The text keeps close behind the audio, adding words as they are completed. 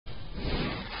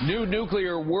New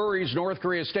nuclear worries. North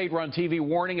Korea's state-run TV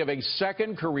warning of a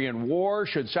second Korean war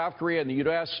should South Korea and the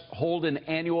U.S. hold an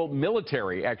annual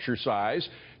military exercise.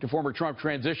 To former Trump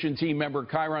transition team member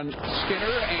Kiron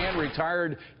Skinner and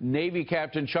retired Navy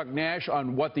Captain Chuck Nash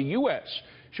on what the U.S.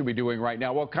 should be doing right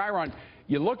now. Well, Kiron,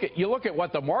 you look at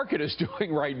what the market is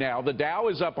doing right now. The Dow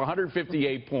is up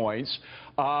 158 points.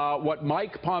 What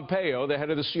Mike Pompeo, the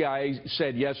head of the CIA,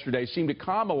 said yesterday seemed to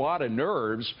calm a lot of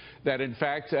nerves that, in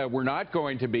fact, we're not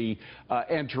going to be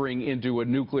entering into a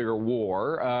nuclear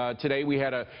war. Today we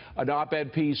had an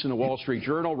op-ed piece in the Wall Street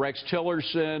Journal. Rex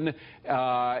Tillerson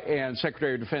and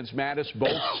Secretary of Defense Mattis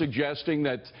both suggesting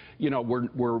that, you know,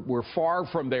 we're far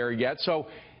from there yet. So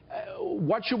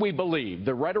what should we believe?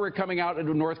 The rhetoric coming out of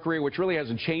North Korea, which really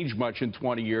hasn't changed much in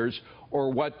 20 years,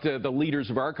 or what the leaders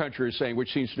of our country are saying, which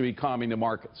seems to be calming the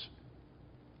markets?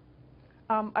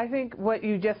 I think what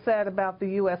you just said about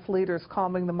the U.S. leaders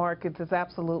calming the markets is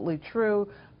absolutely true,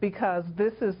 because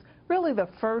this is really the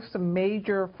first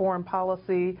major foreign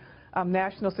policy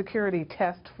national security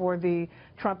test for the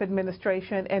Trump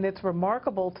administration. And it's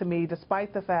remarkable to me,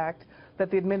 despite the fact that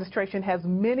the administration has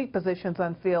many positions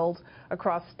unfilled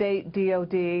across state,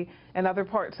 DOD, and other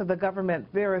parts of the government.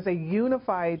 There is a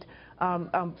unified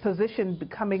position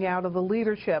coming out of the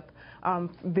leadership.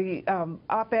 The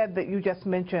op-ed that you just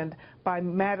mentioned by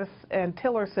Mattis and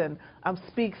Tillerson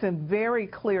speaks in very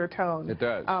clear tone. It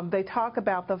does. They talk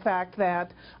about the fact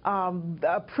that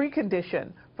a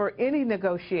precondition for any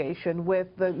negotiation with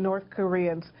the North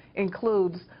Koreans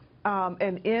includes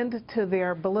an end to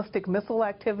their ballistic missile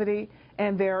activity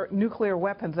and their nuclear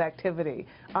weapons activity.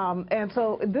 And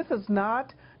so this is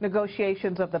not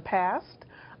negotiations of the past,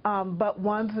 but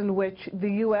ones in which the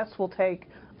U.S. will take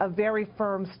a very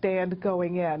firm stand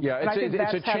going in. Yeah, and I think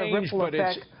that's had a ripple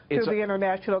effect through the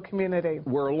international community.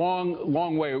 We're a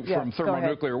long way from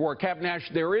thermonuclear war. Cap Nash,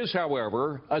 there is,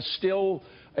 however, still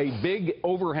a big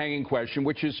overhanging question,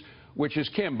 which is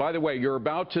Kim. By the way, you're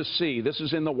about to see, this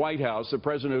is in the White House. The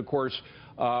president, of course,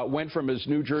 went from his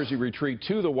New Jersey retreat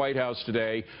to the White House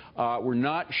today. We're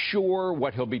not sure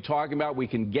what he'll be talking about. We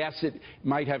can guess it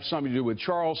might have something to do with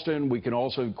Charleston. We can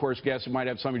also, of course, guess it might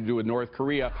have something to do with North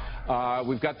Korea.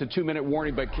 We've got the 2-minute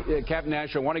warning, but Captain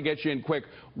Nash, I want to get you in quick.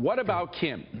 What about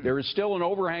Kim? There is still an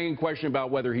overhanging question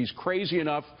about whether he's crazy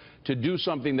enough to do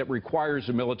something that requires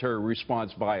a military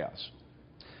response by us.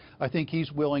 I think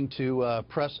he's willing to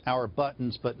press our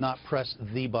buttons, but not press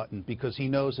the button, because he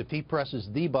knows if he presses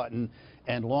the button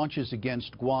and launches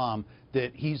against Guam,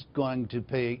 that he's going to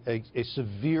pay a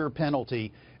severe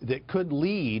penalty that could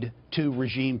lead to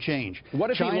regime change. What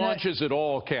if he launches at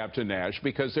all, Captain Nash?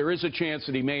 Because there is a chance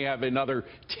that he may have another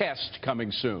test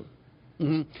coming soon.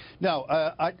 No,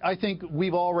 I think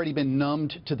we've already been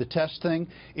numbed to the test thing.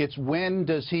 It's when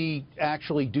does he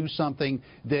actually do something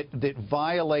that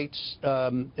violates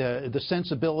the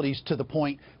sensibilities to the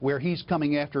point where he's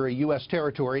coming after a U.S.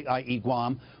 territory, i.e.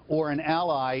 Guam, or an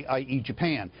ally, i.e.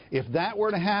 Japan. If that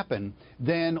were to happen,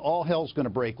 then all hell's going to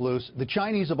break loose. The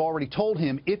Chinese have already told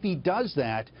him if he does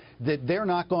that, that they're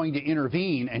not going to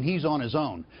intervene and he's on his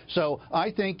own. So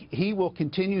I think he will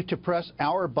continue to press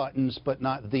our buttons, but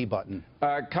not the button.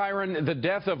 Kiron, the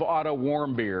death of Otto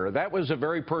Warmbier, that was a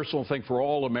very personal thing for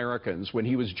all Americans. When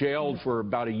he was jailed for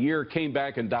about a year, came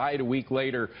back and died a week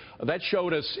later, that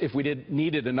showed us, if we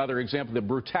needed another example, the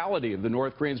brutality of the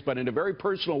North Koreans, but in a very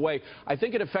personal way. I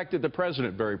think it affected the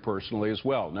president very personally as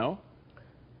well, no?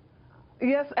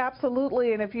 Yes,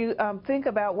 absolutely. And if you think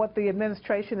about what the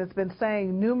administration has been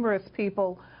saying, numerous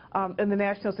people in the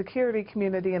national security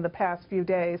community in the past few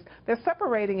days, they're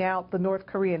separating out the North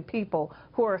Korean people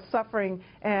who are suffering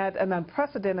at an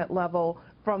unprecedented level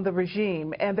from the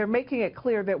regime, and they're making it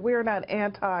clear that we're not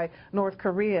anti-North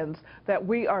Koreans, that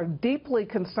we are deeply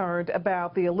concerned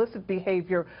about the illicit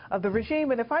behavior of the regime.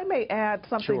 And if I may add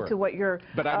something to what your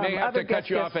But I may have to cut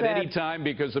you off at any time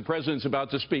because the president's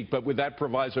about to speak, but with that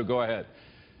proviso, go ahead.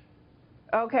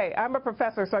 Okay, I'm a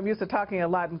professor, so I'm used to talking a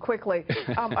lot and quickly.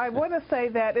 I want to say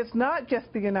that it's not just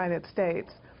the United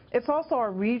States. It's also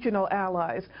our regional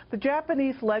allies. The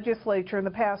Japanese legislature in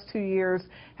the past 2 years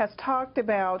has talked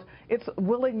about its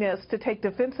willingness to take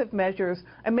defensive measures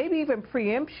and maybe even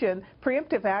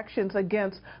preemptive actions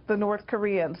against the North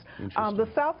Koreans. The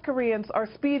South Koreans are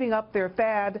speeding up their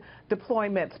THAAD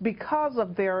deployments because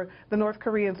of the North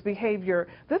Koreans' behavior.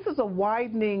 This is a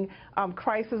widening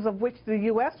crisis of which the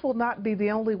U.S. will not be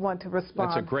the only one to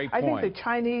respond. That's a great point. I think the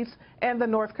Chinese and the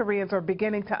North Koreans are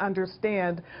beginning to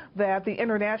understand that the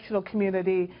international international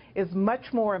community is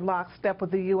much more in lockstep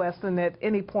with the U.S. than at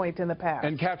any point in the past.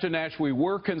 And Captain Nash, we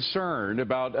were concerned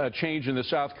about a change in the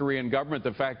South Korean government,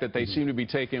 the fact that they seem to be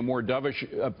taking a more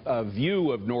dovish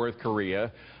view of North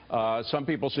Korea. Some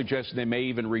people suggest they may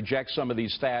even reject some of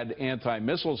these THAAD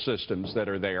anti-missile systems that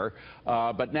are there.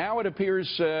 But now it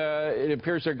appears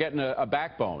they're getting a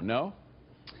backbone, no?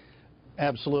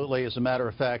 Absolutely. As a matter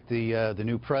of fact, the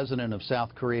new president of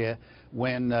South Korea,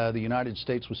 when the United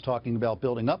States was talking about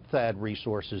building up THAAD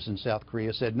resources in South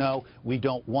Korea, said, no, we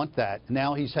don't want that.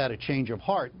 Now he's had a change of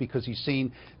heart because he's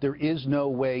seen there is no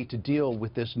way to deal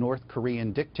with this North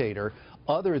Korean dictator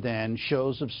other than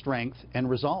shows of strength and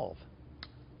resolve.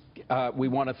 We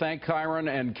want to thank Kiron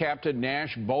and Captain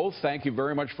Nash both. Thank you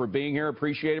very much for being here.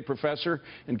 Appreciate it, Professor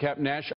and Captain Nash.